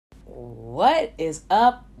What is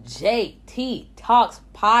up, JT Talks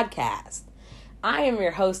Podcast? I am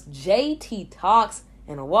your host, JT Talks,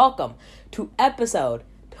 and welcome to episode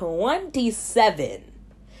 27.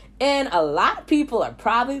 And a lot of people are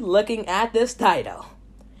probably looking at this title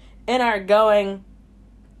and are going,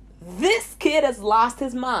 this kid has lost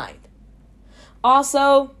his mind.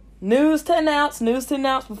 Also, news to announce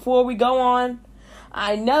before we go on.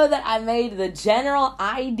 I know that I made the general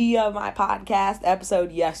idea of my podcast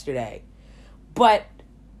episode yesterday, but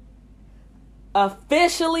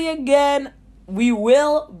officially again, we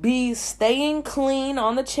will be staying clean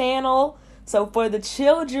on the channel. So for the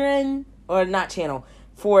children, or not channel,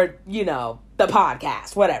 for, the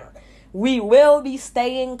podcast, whatever. We will be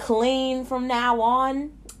staying clean from now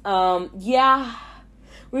on.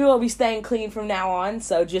 We will be staying clean from now on,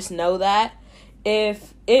 so just know that.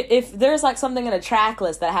 If there's like something in a track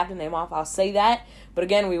list that I have to name off, I'll say that. But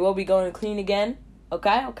again, we will be going clean again.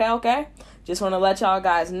 Okay. Just want to let y'all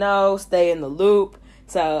guys know, stay in the loop.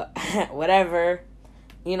 So, whatever,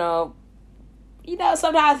 sometimes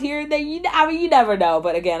here, you never know.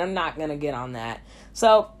 But again, I'm not going to get on that.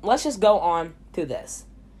 So, let's just go on to this.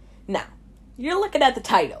 Now, you're looking at the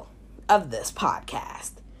title of this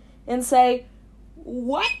podcast and say,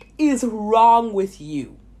 what is wrong with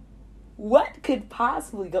you? What could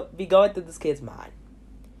possibly be going through this kid's mind?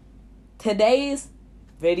 Today's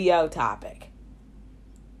video topic: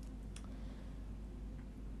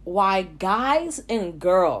 why guys and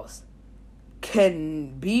girls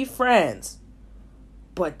can be friends,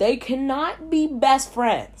 but they cannot be best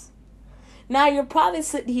friends. Now, you're probably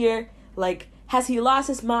sitting here like, has he lost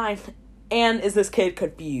his mind, and is this kid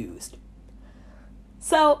confused?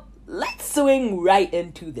 So, let's swing right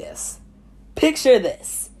into this. Picture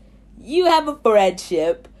this. You have a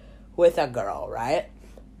friendship with a girl, right?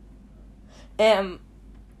 And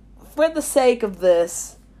for the sake of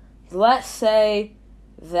this, let's say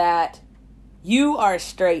that you are a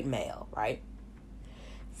straight male, right?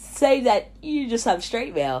 Say that you just have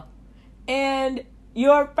straight male and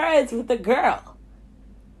you're friends with a girl.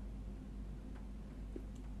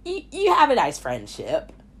 You have a nice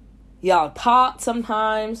friendship. Y'all talk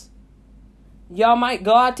sometimes. Y'all might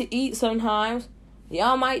go out to eat sometimes.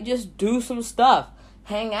 Y'all might just do some stuff.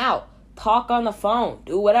 Hang out. Talk on the phone.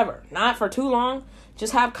 Do whatever. Not for too long.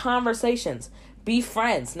 Just have conversations. Be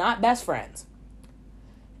friends, not best friends.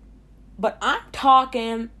 But I'm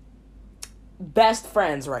talking best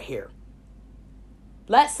friends right here.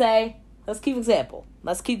 Let's keep example.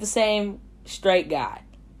 Let's keep the same straight guy.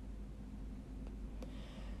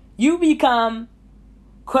 You become,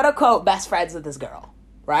 quote unquote, best friends with this girl,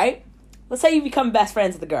 right? Let's say you become best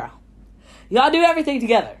friends with the girl. Y'all do everything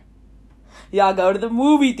together. Y'all go to the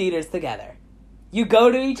movie theaters together. You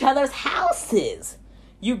go to each other's houses.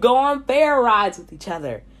 You go on fair rides with each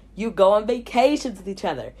other. You go on vacations with each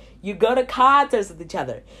other. You go to concerts with each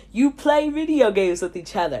other. You play video games with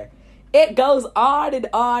each other. It goes on and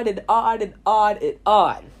on and on and on and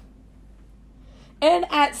on. And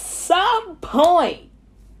at some point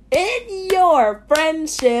in your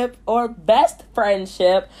friendship or best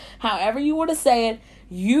friendship, however you want to say it,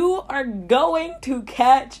 you are going to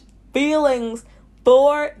catch feelings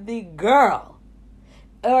for the girl.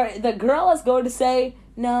 Or the girl is going to say,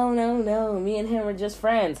 no, me and him are just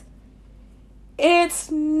friends.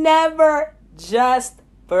 It's never just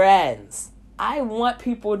friends. I want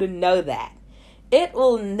people to know that. It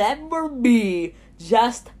will never be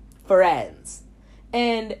just friends.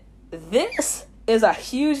 And this is a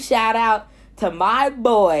huge shout out to my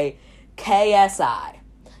boy, KSI.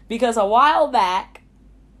 Because a while back,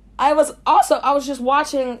 I was just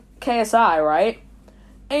watching KSI, right?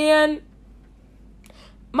 And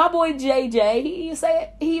my boy JJ,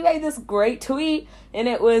 he made this great tweet, and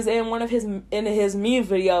it was in one of his meme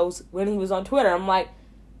videos when he was on Twitter. I'm like,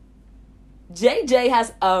 JJ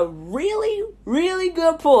has a really, really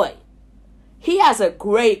good point. He has a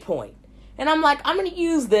great point. And I'm like, I'm going to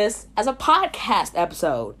use this as a podcast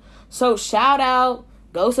episode. So shout out,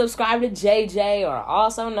 go subscribe to JJ, or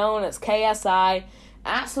also known as KSI.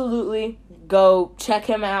 Absolutely go check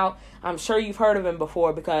him out. I'm sure you've heard of him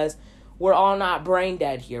before because we're all not brain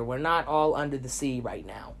dead here. We're not all under the sea right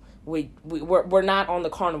now. We're not on the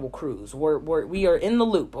Carnival Cruise. We are in the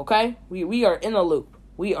loop, okay? We are in the loop.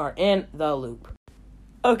 We are in the loop.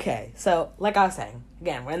 Okay, so like I was saying,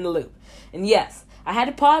 again, we're in the loop. And yes, I had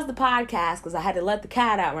to pause the podcast because I had to let the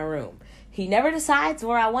cat out of my room. He never decides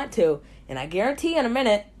where I want to, and I guarantee in a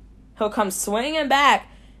minute he'll come swinging back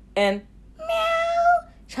and meow,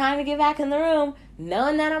 trying to get back in the room,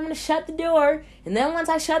 knowing that I'm going to shut the door. And then once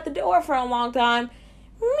I shut the door for a long time,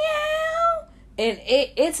 meow, and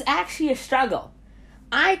it's actually a struggle.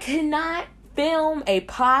 I cannot film a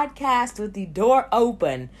podcast with the door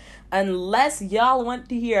open unless y'all want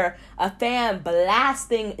to hear a fan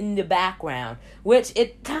blasting in the background, which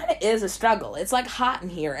it kind of is a struggle. It's like hot in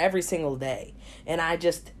here every single day, and I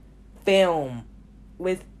just film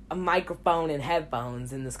with a microphone and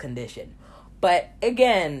headphones in this condition. But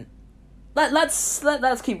again,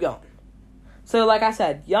 let's keep going. So like I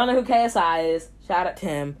said, y'all know who KSI is. Shout out to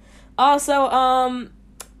him. Also,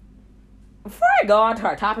 before I go on to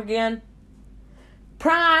our topic again,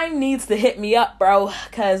 Prime needs to hit me up, bro.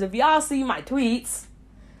 Cause if y'all see my tweets,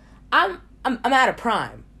 I'm out of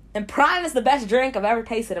Prime, and Prime is the best drink I've ever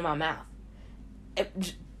tasted in my mouth.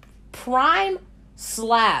 Prime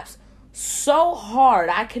slaps so hard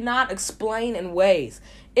I cannot explain in ways.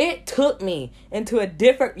 It took me into a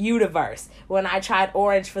different universe when I tried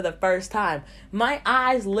orange for the first time. My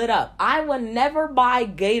eyes lit up. I would never buy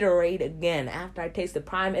Gatorade again after I tasted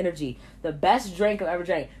Prime Energy, the best drink I've ever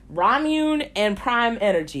drank. Ramune and Prime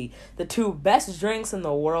Energy, the two best drinks in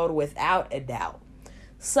the world without a doubt.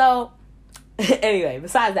 So, anyway,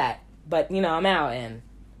 besides that, but I'm out and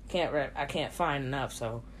I can't find enough.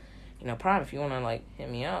 So, Prime, if you want to hit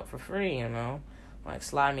me up for free,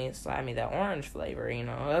 slide me that orange flavor,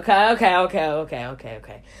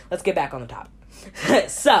 Okay. Let's get back on the topic.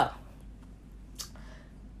 So,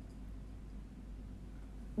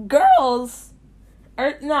 girls,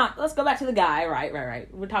 let's go back to the guy,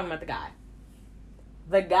 right. We're talking about the guy.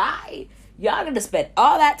 The guy, y'all gonna spend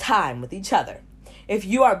all that time with each other. If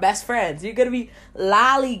you are best friends, you're gonna be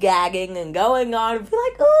lollygagging and going on and be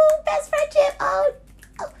like, oh, best friendship, oh,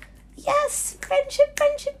 yes, friendship.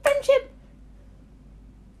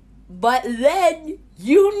 But then,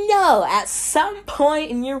 at some point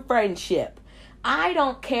in your friendship, I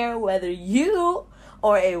don't care whether you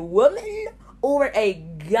or a woman or a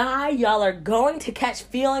guy, y'all are going to catch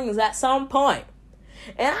feelings at some point.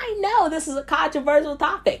 And I know this is a controversial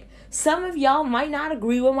topic. Some of y'all might not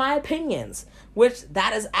agree with my opinions, which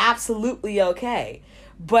that is absolutely okay.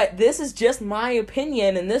 But this is just my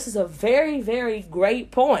opinion, and this is a very, very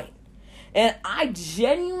great point. And I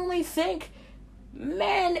genuinely think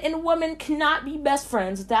men and women cannot be best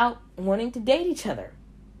friends without wanting to date each other.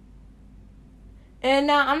 And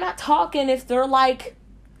now, I'm not talking if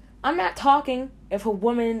a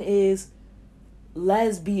woman is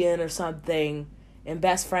lesbian or something and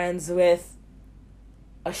best friends with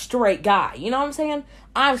a straight guy. You know what I'm saying?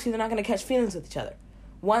 Obviously, they're not going to catch feelings with each other.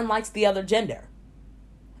 One likes the other gender.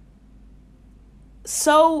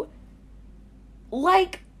 So,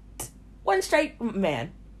 one straight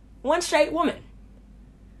man, one straight woman,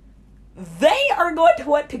 they are going to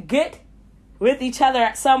want to get with each other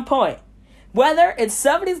at some point. Whether it's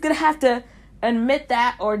somebody's going to have to admit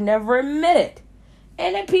that or never admit it.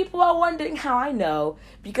 And then people are wondering how I know,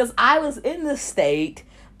 because I was in the state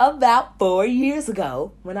about 4 years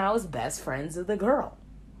ago when I was best friends with a girl.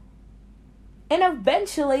 And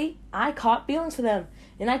eventually, I caught feelings for them.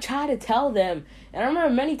 And I tried to tell them. And I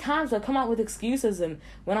remember many times I'd come out with excuses. And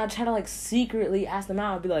when I try to secretly ask them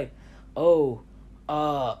out, I'd be like,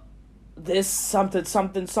 this something,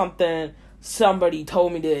 somebody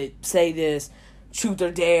told me to say this, truth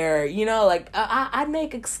or dare, I'd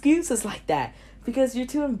make excuses like that, because you're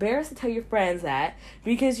too embarrassed to tell your friends that,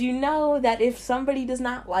 because you know that if somebody does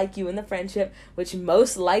not like you in the friendship, which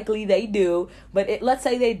most likely they do, but let's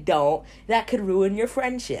say they don't, that could ruin your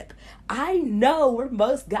friendship. I know where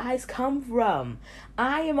most guys come from.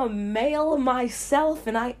 I am a male myself,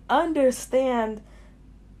 and I understand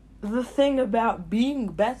the thing about being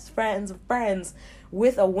best friends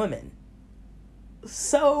with a woman.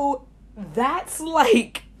 So that's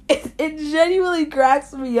it genuinely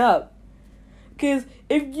cracks me up. Because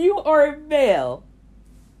if you are a male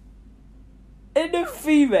and a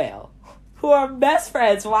female who are best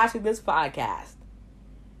friends watching this podcast,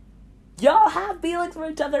 y'all have feelings for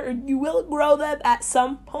each other, and you will grow them at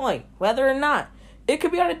some point, whether or not. It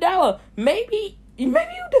could be on a download. Maybe you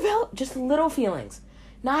develop just little feelings.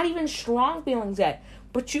 Not even strong feelings yet.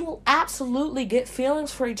 But you will absolutely get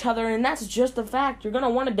feelings for each other, and that's just a fact. You're going to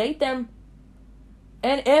want to date them.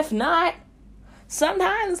 And if not,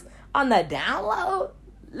 sometimes on the download,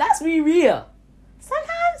 let's be real,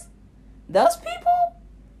 sometimes those people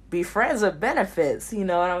be friends with benefits, you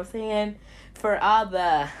know what I'm saying? For all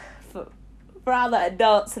the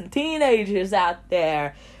adults and teenagers out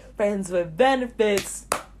there, friends with benefits,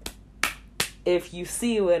 if you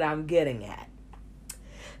see what I'm getting at.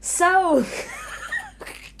 So,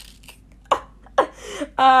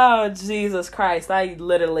 Oh, Jesus Christ. I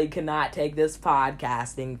literally cannot take this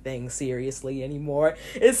podcasting thing seriously anymore.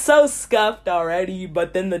 It's so scuffed already,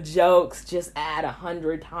 but then the jokes just add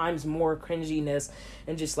 100 times more cringiness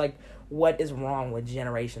and just like, what is wrong with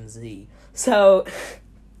Generation Z? So,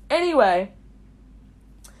 anyway,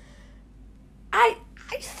 I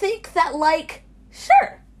think that, like,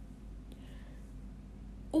 sure,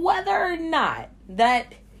 whether or not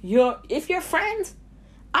that if you're friends,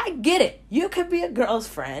 I get it. You could be a girl's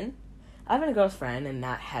friend. I've been a girl's friend and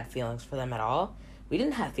not had feelings for them at all. We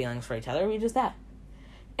didn't have feelings for each other. We just that.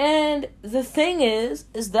 And the thing is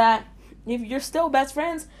that if you're still best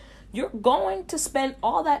friends, you're going to spend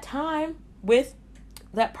all that time with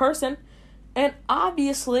that person and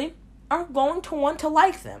obviously are going to want to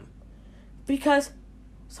like them. Because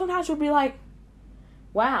sometimes you'll be like,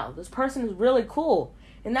 wow, this person is really cool.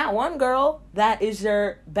 And that one girl that is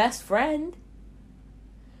your best friend,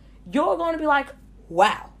 you're going to be like,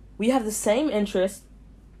 wow, we have the same interests.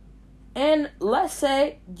 And let's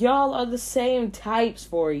say y'all are the same types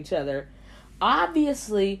for each other.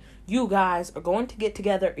 Obviously, you guys are going to get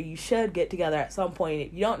together, or you should get together at some point.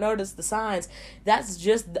 If you don't notice the signs, that's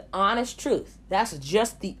just the honest truth. That's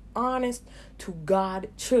just the honest to God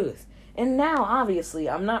truth. And now, obviously,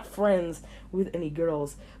 I'm not friends with any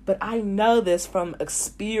girls, but I know this from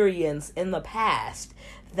experience in the past,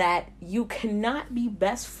 that you cannot be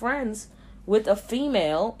best friends with a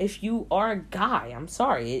female if you are a guy. I'm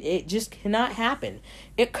sorry. It just cannot happen.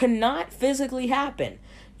 It cannot physically happen.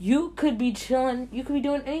 You could be chilling. You could be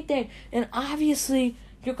doing anything. And obviously,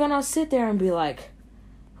 you're going to sit there and be like,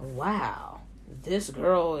 wow, this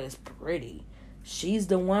girl is pretty. She's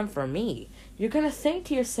the one for me. You're going to think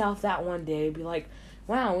to yourself that one day, be like,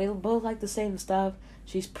 wow, we both like the same stuff.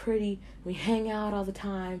 She's pretty. We hang out all the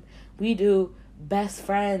time. We do best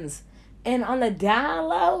friends. And on the down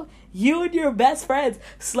low, you and your best friends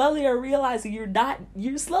slowly are realizing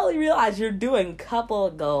you slowly realize you're doing couple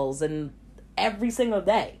goals and every single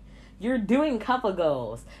day. You're doing couple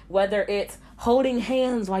goals. Whether it's holding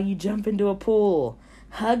hands while you jump into a pool,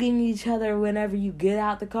 hugging each other whenever you get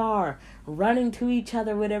out the car, running to each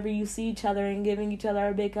other whenever you see each other and giving each other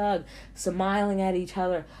a big hug, smiling at each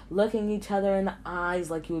other, looking each other in the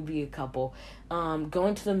eyes like you would be a couple,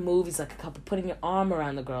 going to the movies like a couple, putting your arm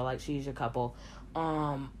around the girl like she's your couple,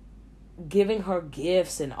 giving her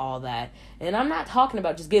gifts and all that. And I'm not talking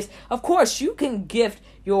about just gifts. Of course, you can gift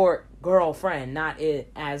your girlfriend, not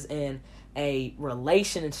as in a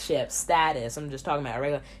relationship status. I'm just talking about a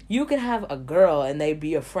regular. You can have a girl and they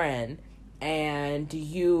be a friend, and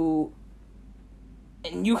you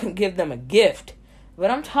can give them a gift.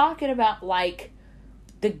 But I'm talking about like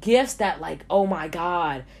the gifts that, like, oh my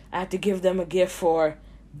God, I have to give them a gift for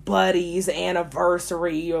buddy's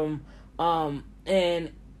anniversary.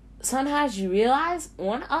 And sometimes you realize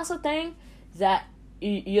one also thing that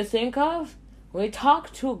you think of when you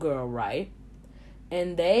talk to a girl, right?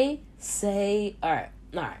 And they say, all right.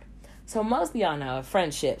 So most of y'all know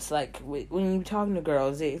friendships, like when you're talking to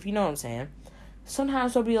girls, if you know what I'm saying,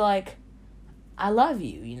 sometimes they'll be like, I love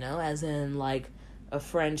you, as in like a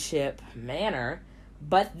friendship manner.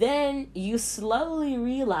 But then you slowly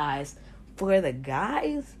realize for the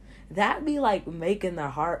guys, that be like making their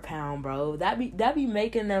heart pound, bro. That be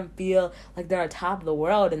making them feel like they're on top of the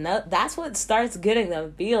world. And that's what starts getting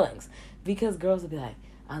them feelings. Because girls will be like,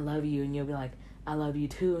 I love you. And you'll be like, I love you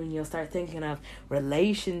too. And you'll start thinking of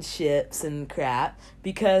relationships and crap.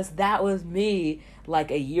 Because that was me like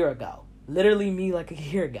a year ago. Literally me like a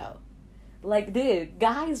year ago. Like, dude,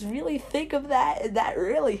 guys really think of that. And that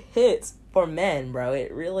really hits for men, bro.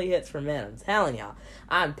 It really hits for men.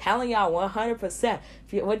 I'm telling y'all 100%.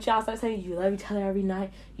 What y'all start saying, you love each other every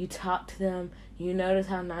night. You talk to them. You notice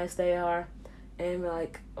how nice they are. And be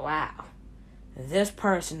like, wow, this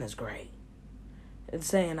person is great. And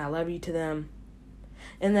saying I love you to them.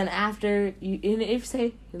 And then after, if you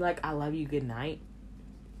say, you're like, I love you, good night.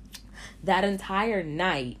 That entire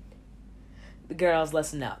night, the girls,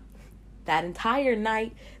 listen up. That entire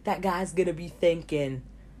night, that guy's going to be thinking,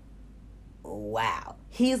 wow,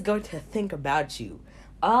 he's going to think about you.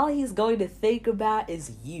 All he's going to think about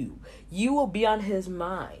is you. You will be on his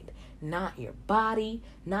mind. Not your body,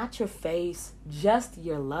 not your face, just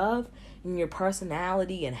your love and your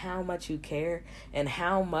personality and how much you care and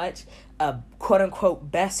how much a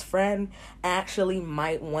quote-unquote best friend actually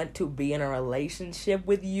might want to be in a relationship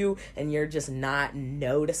with you, and you're just not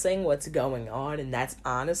noticing what's going on. And that's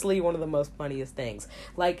honestly one of the most funniest things.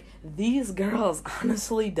 Like, these girls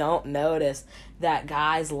honestly don't notice that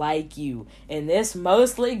guys like you. And this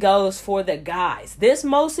mostly goes for the guys.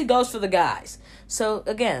 So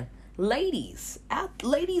again, ladies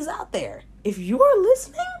out there, if you are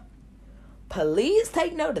listening, please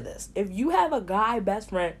take note of this. If you have a guy best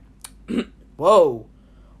friend, whoa,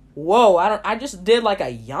 I just did like a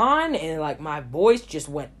yawn and like my voice just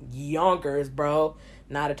went yonkers, bro.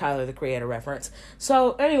 Not a Tyler the Creator reference.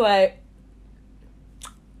 So anyway,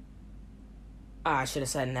 I should have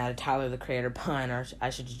said not a Tyler the Creator pun, or I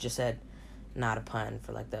should have just said not a pun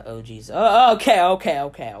for like the OGs. Oh,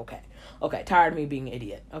 okay. Tired of me being an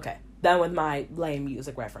idiot. Okay, done with my lame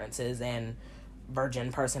music references and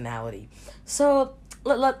virgin personality. So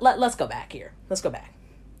let's go back here. Let's go back.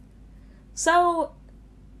 So,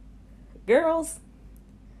 girls,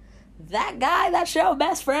 that guy that's your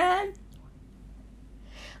best friend,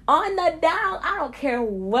 on the down, I don't care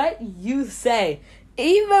what you say,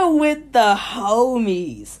 even with the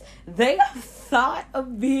homies, they have thought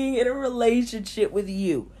of being in a relationship with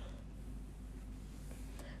you.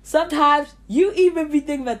 Sometimes you even be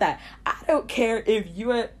thinking about that. I don't care if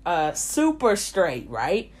you're super straight,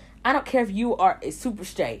 right? I don't care if you are a super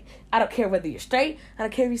straight. I don't care whether you're straight. I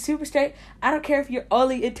don't care if you're super straight. I don't care if you're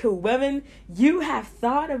only into women. You have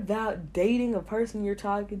thought about dating a person you're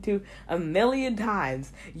talking to a million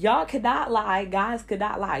times. Y'all cannot lie. Guys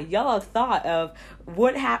cannot lie. Y'all have thought of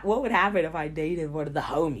what would happen if I dated one of the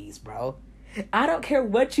homies, bro. I don't care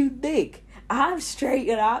what you think. I'm straight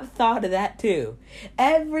and I've thought of that too.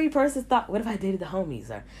 Every person thought, what if I dated the homies?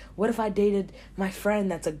 Or what if I dated my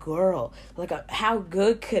friend that's a girl? Like, how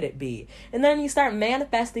good could it be? And then you start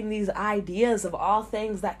manifesting these ideas of all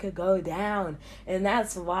things that could go down. And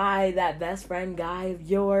that's why that best friend guy of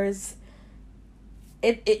yours,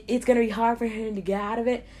 it's going to be hard for him to get out of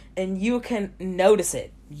it. And you can notice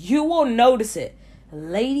it. You will notice it.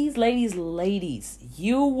 Ladies,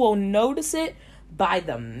 you will notice it by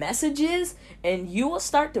the messages, and you will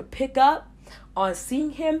start to pick up on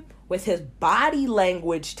seeing him with his body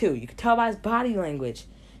language too. You can tell by his body language.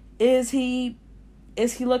 Is he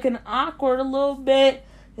looking awkward a little bit?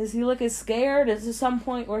 Is he looking scared? Is there some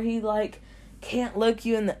point where he like can't look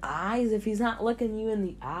you in the eyes? If he's not looking you in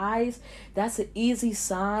the eyes, that's an easy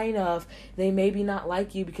sign of they maybe not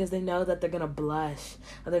like you, because they know that they're gonna blush,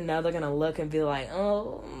 or they know they're gonna look and be like,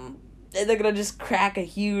 oh, they're gonna just crack a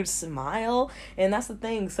huge smile. And that's the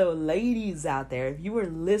thing. So ladies out there, if you were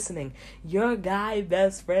listening, your guy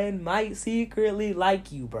best friend might secretly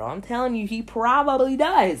like you, bro. I'm telling you, he probably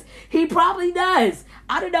does.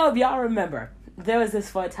 I don't know if y'all remember, there was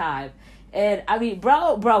this one time, and I mean,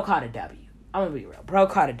 bro caught a W. I'm gonna be real. Bro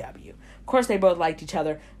caught a W. Of course, they both liked each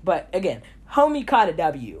other, but again, homie caught a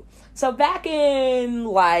W. So back in,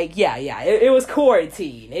 like, it was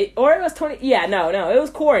quarantine. It was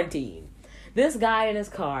quarantine. This guy in his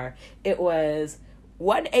car, it was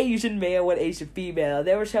one Asian male, one Asian female.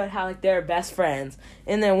 They were showing how, like, they're best friends.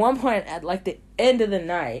 And then one point at, like, the end of the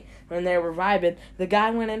night, when they were vibing, the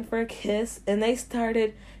guy went in for a kiss, and they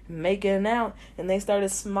started making out, and they started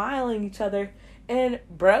smiling at each other. And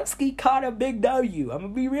broski caught a big W. I'm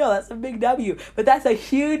going to be real, that's a big W. But that's a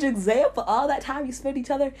huge example. All that time you spent each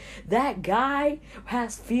other, that guy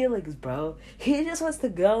has feelings, bro. He just wants to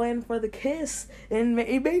go in for the kiss. And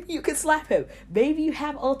maybe you can slap him. Maybe you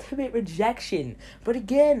have ultimate rejection. But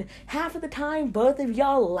again, half of the time, both of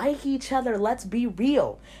y'all like each other. Let's be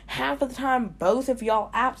real. Half of the time, both of y'all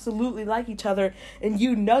absolutely like each other. And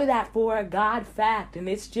you know that for a God fact. And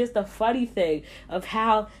it's just a funny thing of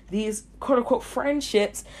how these quote-unquote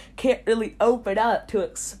friendships can't really open up to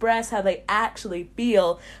express how they actually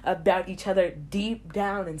feel about each other deep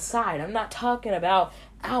down inside. I'm not talking about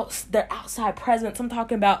their outside presence. I'm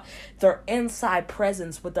talking about their inside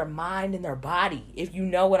presence with their mind and their body, if you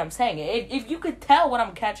know what I'm saying. If you could tell what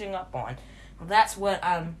I'm catching up on, that's what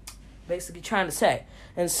I'm basically trying to say.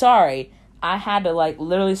 And sorry, I had to, like,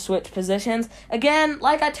 literally switch positions. Again,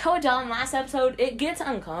 like I told y'all in last episode, it gets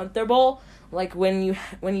uncomfortable. Like, when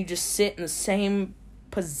you just sit in the same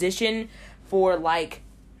position for, like,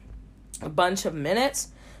 a bunch of minutes.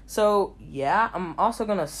 So, yeah, I'm also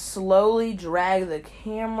going to slowly drag the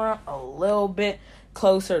camera a little bit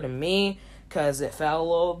closer to me, because it fell a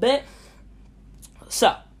little bit.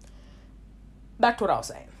 So, back to what I was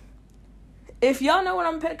saying. If y'all know what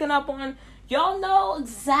I'm picking up on, y'all know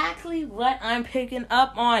exactly what I'm picking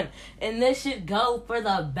up on. And this should go for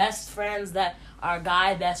the best friends that are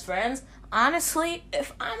guy best friends. Honestly,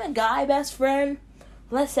 if I'm a guy best friend,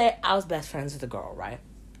 let's say I was best friends with a girl, right?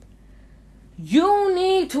 You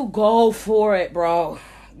need to go for it, bro.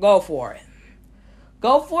 Go for it.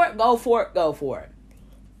 Go for it.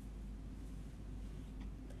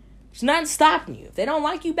 There's nothing stopping you. If they don't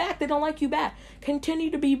like you back, they don't like you back.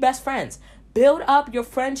 Continue to be best friends. Build up your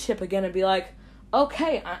friendship again and be like,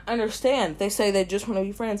 okay, I understand. They say they just want to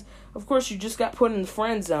be friends. Of course, you just got put in the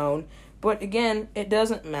friend zone. But again, it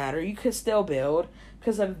doesn't matter. You could still build,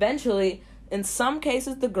 because eventually, in some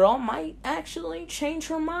cases, the girl might actually change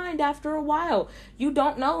her mind after a while. You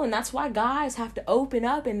don't know, and that's why guys have to open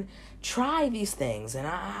up and try these things. And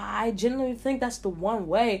I genuinely think that's the one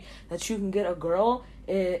way that you can get a girl.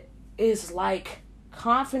 It is like,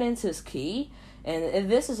 confidence is key. And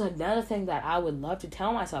this is another thing that I would love to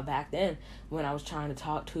tell myself back then when I was trying to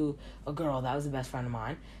talk to a girl that was a best friend of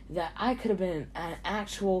mine, that I could have been an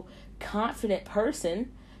actual confident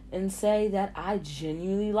person and say that I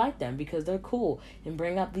genuinely like them because they're cool, and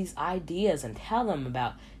bring up these ideas and tell them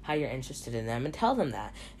about how you're interested in them and tell them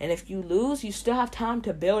that. And if you lose, you still have time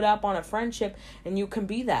to build up on a friendship, and you can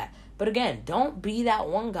be that. But again, don't be that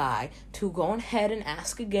one guy to go ahead and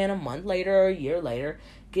ask again a month later or a year later.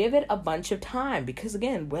 Give it a bunch of time, because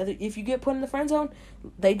again, if you get put in the friend zone,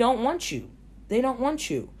 they don't want you. They don't want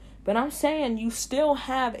you. But I'm saying you still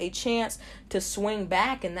have a chance to swing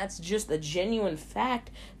back, and that's just a genuine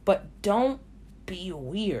fact. But don't be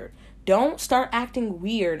weird. Don't start acting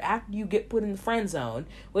weird after you get put in the friend zone,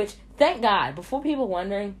 which, thank God, before people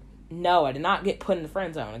wondering, no, I did not get put in the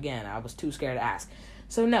friend zone. Again, I was too scared to ask.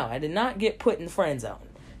 So no, I did not get put in the friend zone.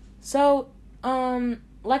 So,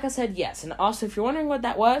 like I said, yes. And also, if you're wondering what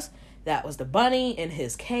that was the bunny in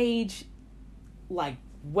his cage, like,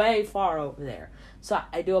 way far over there. So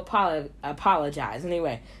I do apologize.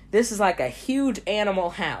 Anyway, this is like a huge animal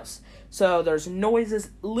house. So there's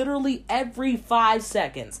noises literally every 5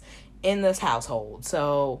 seconds in this household.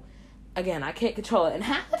 So, again, I can't control it. And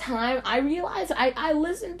half the time, I realize I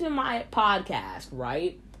listen to my podcast,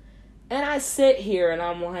 right? And I sit here and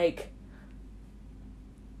I'm like,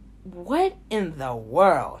 what in the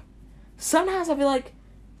world? Sometimes I feel like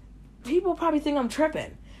people probably think I'm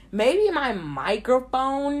tripping. Maybe my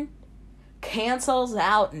microphone cancels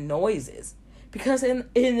out noises. Because in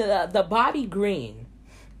the Bobby Green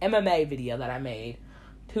MMA video that I made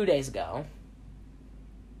 2 days ago,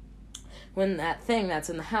 when that thing that's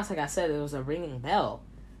in the house, like I said, it was a ringing bell,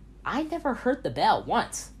 I never heard the bell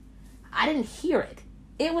once. I didn't hear it.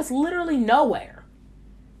 It was literally nowhere.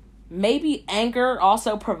 Maybe Anchor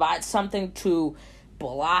also provides something to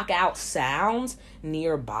block out sounds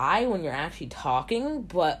nearby when you're actually talking,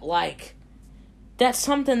 but like, that's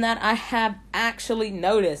something that I have actually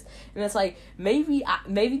noticed. And it's like, maybe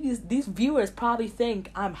these viewers probably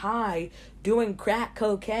think I'm high, doing crack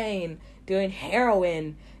cocaine, doing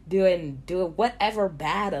heroin, doing whatever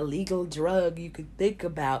bad illegal drug you could think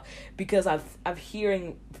about, because I'm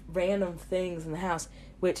hearing random things in the house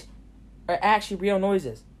which are actually real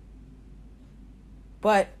noises.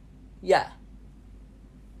 But yeah,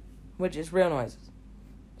 which is real noises.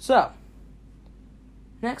 So,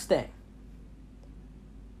 next thing.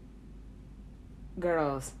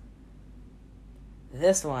 Girls,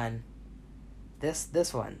 this one's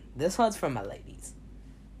for my ladies.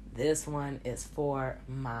 This one is for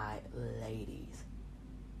my ladies.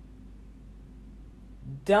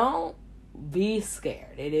 Don't be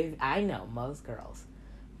scared. I know most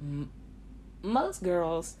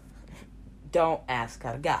girls don't ask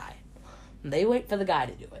out a guy. They wait for the guy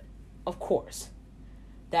to do it. Of course.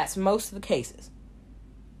 That's most of the cases.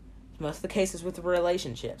 Most of the cases with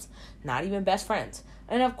relationships. Not even best friends.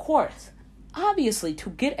 And of course, obviously, to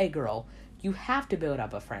get a girl, you have to build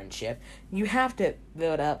up a friendship. You have to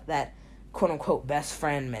build up that quote-unquote best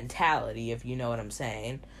friend mentality, if you know what I'm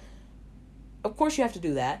saying. Of course you have to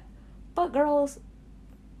do that. But girls,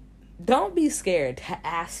 don't be scared to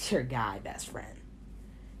ask your guy best friend.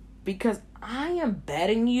 Because I am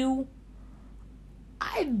betting you,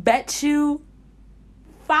 I bet you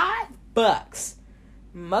 $5.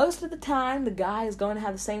 Most of the time, the guy is going to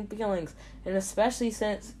have the same feelings. And especially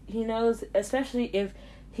since he knows, especially if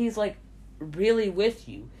he's like really with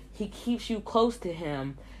you, he keeps you close to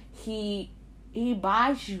him, he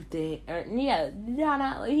buys you things,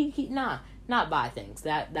 not buy things.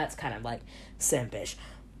 That's kind of like simpish.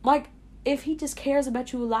 Like, if he just cares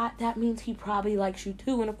about you a lot, that means he probably likes you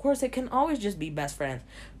too. And of course, it can always just be best friends.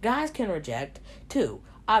 Guys can reject too.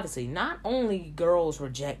 Obviously, not only girls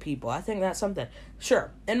reject people. I think that's something.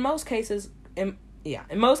 Sure, in most cases,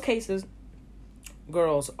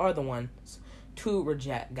 girls are the ones to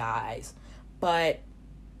reject guys. But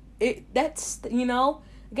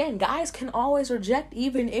again, guys can always reject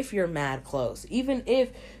even if you're mad close. Even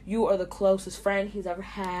if you are the closest friend he's ever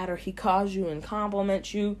had, or he calls you and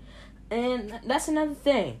compliments you. And that's another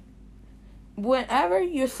thing. Whenever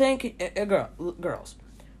you're thinking, girls,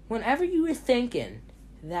 whenever you are thinking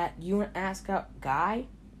that you want to ask out a guy,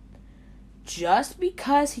 just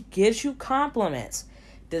because he gives you compliments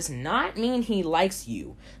does not mean he likes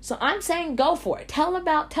you. So I'm saying go for it.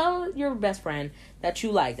 Tell your best friend that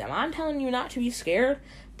you like them. I'm telling you not to be scared,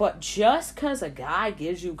 but just because a guy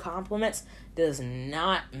gives you compliments does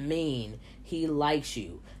not mean he likes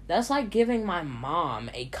you. That's like giving my mom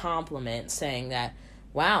a compliment saying that,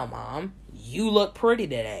 wow, Mom, you look pretty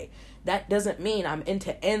today. That doesn't mean I'm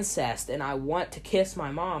into incest and I want to kiss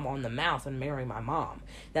my mom on the mouth and marry my mom.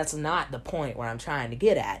 That's not the point where I'm trying to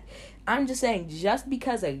get at. I'm just saying, just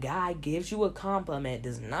because a guy gives you a compliment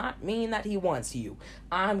does not mean that he wants you.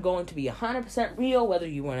 I'm going to be 100% real, whether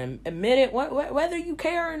you want to admit it, whether you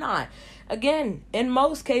care or not. Again, in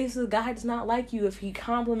most cases, a guy does not like you if he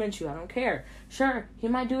compliments you. I don't care. Sure, he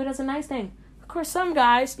might do it as a nice thing. Of course, some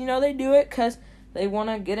guys, they do it because they want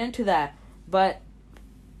to get into that. But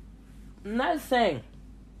another thing,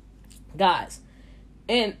 guys,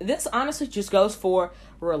 and this honestly just goes for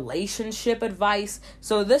relationship advice.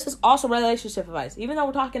 So this is also relationship advice. Even though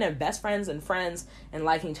we're talking in best friends and friends and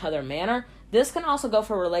liking each other manner, this can also go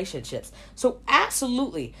for relationships. So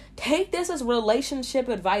absolutely, take this as relationship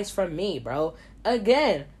advice from me, bro.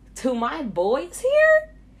 Again, to my boys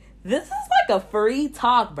here, this is like a free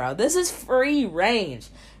talk, bro. This is free range.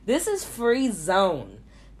 This is free zone.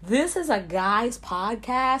 This is a guy's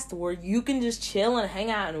podcast where you can just chill and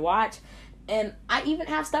hang out and watch. And I even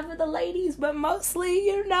have stuff with the ladies, but mostly,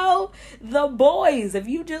 the boys. If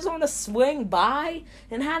you just want to swing by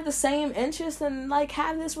and have the same interests and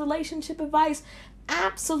have this relationship advice,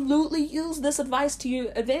 absolutely use this advice to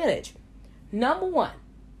your advantage. Number one,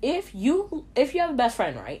 if you have a best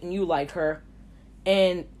friend, right, and you like her,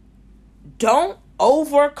 and don't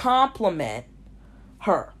over compliment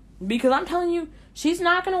her, because I'm telling you, she's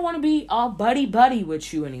not going to want to be all buddy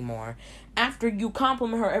with you anymore after you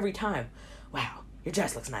compliment her every time. Wow, your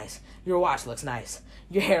dress looks nice. Your watch looks nice.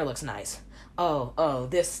 Your hair looks nice. Oh,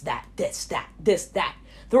 this, that.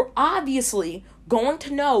 They're obviously going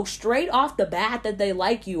to know straight off the bat that they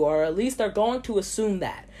like you, or at least they're going to assume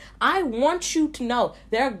that. I want you to know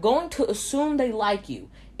they're going to assume they like you.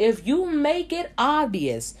 If you make it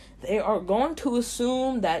obvious, they are going to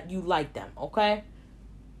assume that you like them, okay?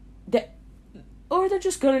 Or they're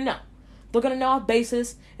just going to know. They're going to know off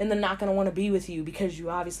basis, and they're not going to want to be with you because you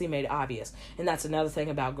obviously made it obvious. And that's another thing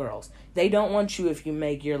about girls. They don't want you if you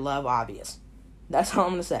make your love obvious. That's all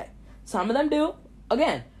I'm going to say. Some of them do.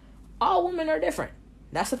 Again, all women are different.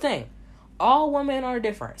 That's the thing. All women are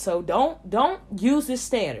different. So don't use this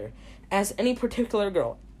standard as any particular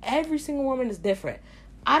girl. Every single woman is different.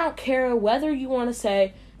 I don't care whether you want to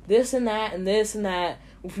say this and that and this and that.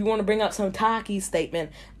 If you want to bring up some tacky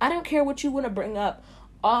statement, I don't care what you want to bring up.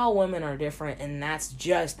 All women are different, and that's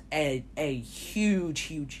just a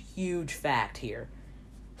huge fact here.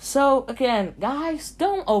 So, again, guys,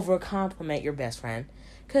 don't over-compliment your best friend,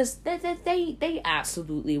 because they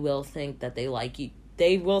absolutely will think that they like you.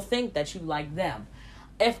 They will think that you like them.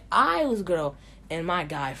 If I was a girl and my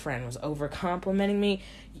guy friend was over-complimenting me,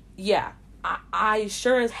 yeah, I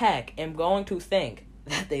sure as heck am going to think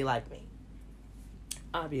that they like me.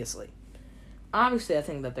 Obviously, I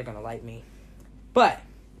think that they're going to like me. But,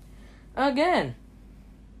 again,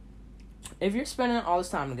 if you're spending all this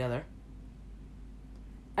time together,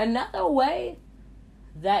 another way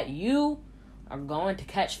that you are going to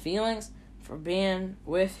catch feelings for being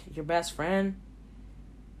with your best friend,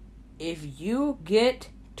 if you get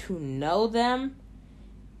to know them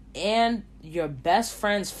and your best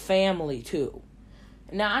friend's family too.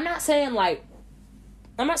 Now, I'm not saying like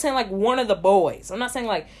one of the boys. I'm not saying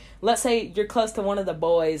let's say you're close to one of the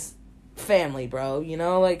boys' family, bro.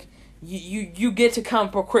 You get to come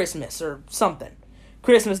for Christmas or something.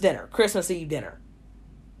 Christmas dinner, Christmas Eve dinner,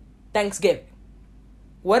 Thanksgiving,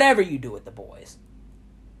 whatever you do with the boys.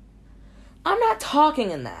 I'm not talking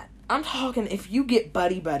in that. I'm talking if you get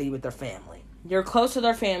buddy with their family. You're close to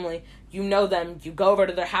their family. You know them. You go over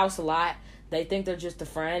to their house a lot. They think they're just a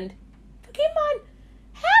friend. But keep in mind,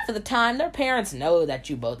 half of the time, their parents know that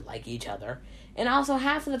you both like each other. And also,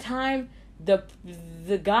 half of the time, the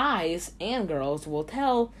guys and girls will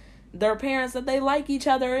tell their parents that they like each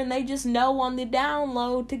other, and they just know on the down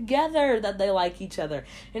low together that they like each other.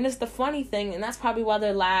 And it's the funny thing, and that's probably why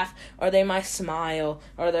they laugh, or they might smile,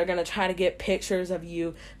 or they're going to try to get pictures of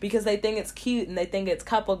you, because they think it's cute, and they think it's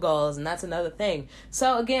couple goals, and that's another thing.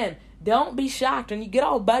 So again, don't be shocked when you get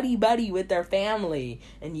all buddy with their family,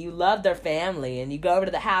 and you love their family, and you go over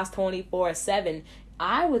to the house 24/7.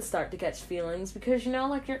 I would start to catch feelings because,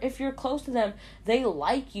 if you're close to them, they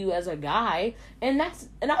like you as a guy. And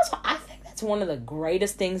also, I think that's one of the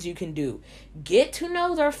greatest things you can do. Get to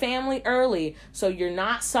know their family early so you're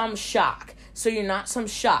not some shock.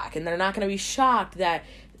 And they're not going to be shocked that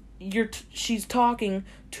she's talking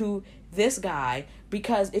to this guy,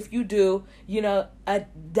 because if you do,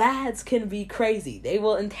 dads can be crazy. They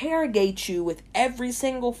will interrogate you with every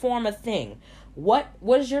single form of thing. What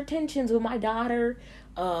is your intentions with my daughter?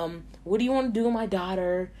 What do you want to do with my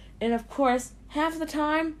daughter? And of course, half the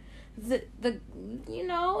time, the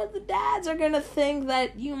dads are gonna think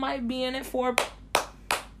that you might be in it for.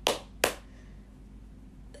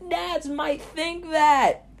 Dads might think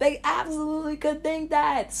that. They absolutely could think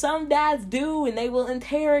that. Some dads do, and they will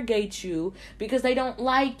interrogate you because they don't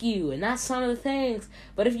like you, and that's some of the things.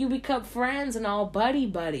 But if you become friends and all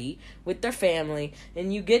buddy with their family,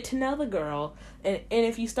 and you get to know the girl, and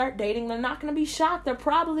if you start dating, they're not going to be shocked. They're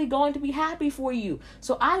probably going to be happy for you.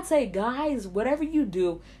 So I'd say, guys, whatever you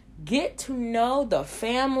do, get to know the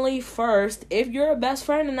family first. If you're a best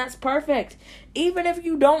friend, and that's perfect. Even if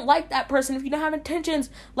you don't like that person, if you don't have intentions,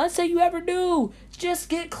 let's say you ever do, just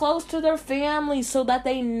get close to their family so that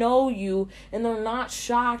they know you and they're not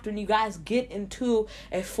shocked when you guys get into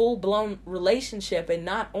a full-blown relationship, and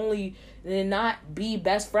not be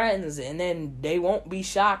best friends, and then they won't be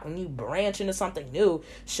shocked when you branch into something new,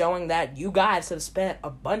 showing that you guys have spent a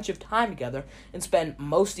bunch of time together and spend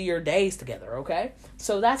most of your days together, okay?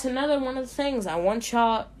 So that's another one of the things I want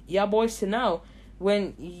y'all boys to know.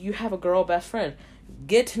 When you have a girl best friend,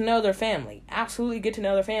 get to know their family. Absolutely get to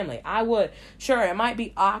know their family. I would. Sure, it might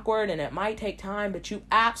be awkward and it might take time, but you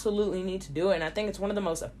absolutely need to do it. And I think it's one of the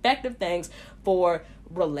most effective things for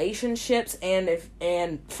relationships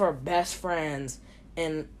and for best friends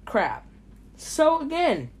and crap. So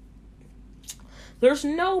again, there's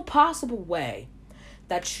no possible way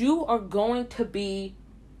that you are going to be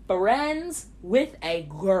friends with a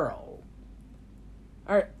girl.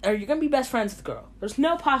 Or you're going to be best friends with the girl. There's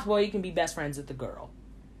no possible way you can be best friends with the girl.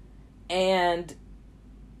 And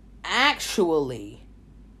actually,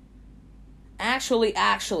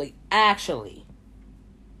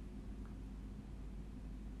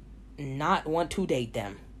 not want to date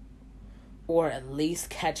them. Or at least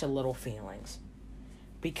catch a little feelings.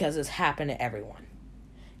 Because it's happened to everyone.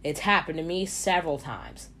 It's happened to me several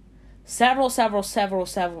times. Several times.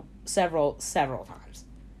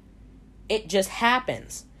 It just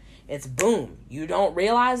happens. It's boom. You don't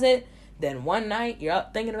realize it. Then one night, you're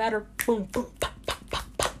up thinking about her. Boom, boom, pop, pop,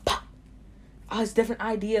 pop, pop, pop. All these different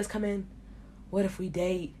ideas come in. What if we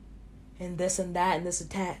date? And this and that and this and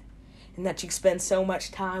that. And that you spend so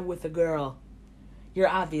much time with a girl. You're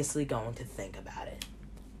obviously going to think about it.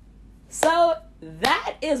 So,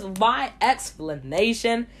 that is my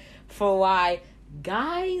explanation for why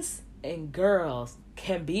guys and girls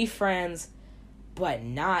can be friends, but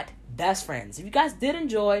not best friends. If you guys did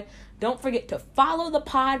enjoy, don't forget to follow the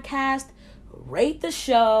podcast, rate the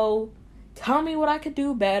show, tell me what I could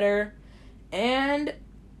do better, and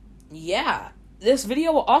yeah, this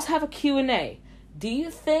video will also have a Q&A. Do you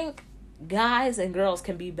think guys and girls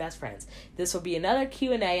can be best friends? This will be another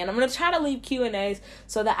Q&A, and I'm going to try to leave Q&As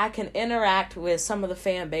so that I can interact with some of the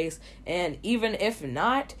fan base, and even if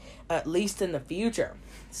not, at least in the future.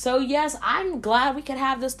 So yes, I'm glad we could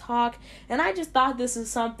have this talk, and I just thought this is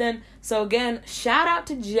something. So again, shout out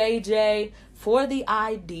to JJ for the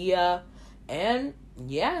idea, and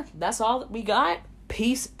yeah, that's all that we got.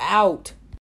 Peace out.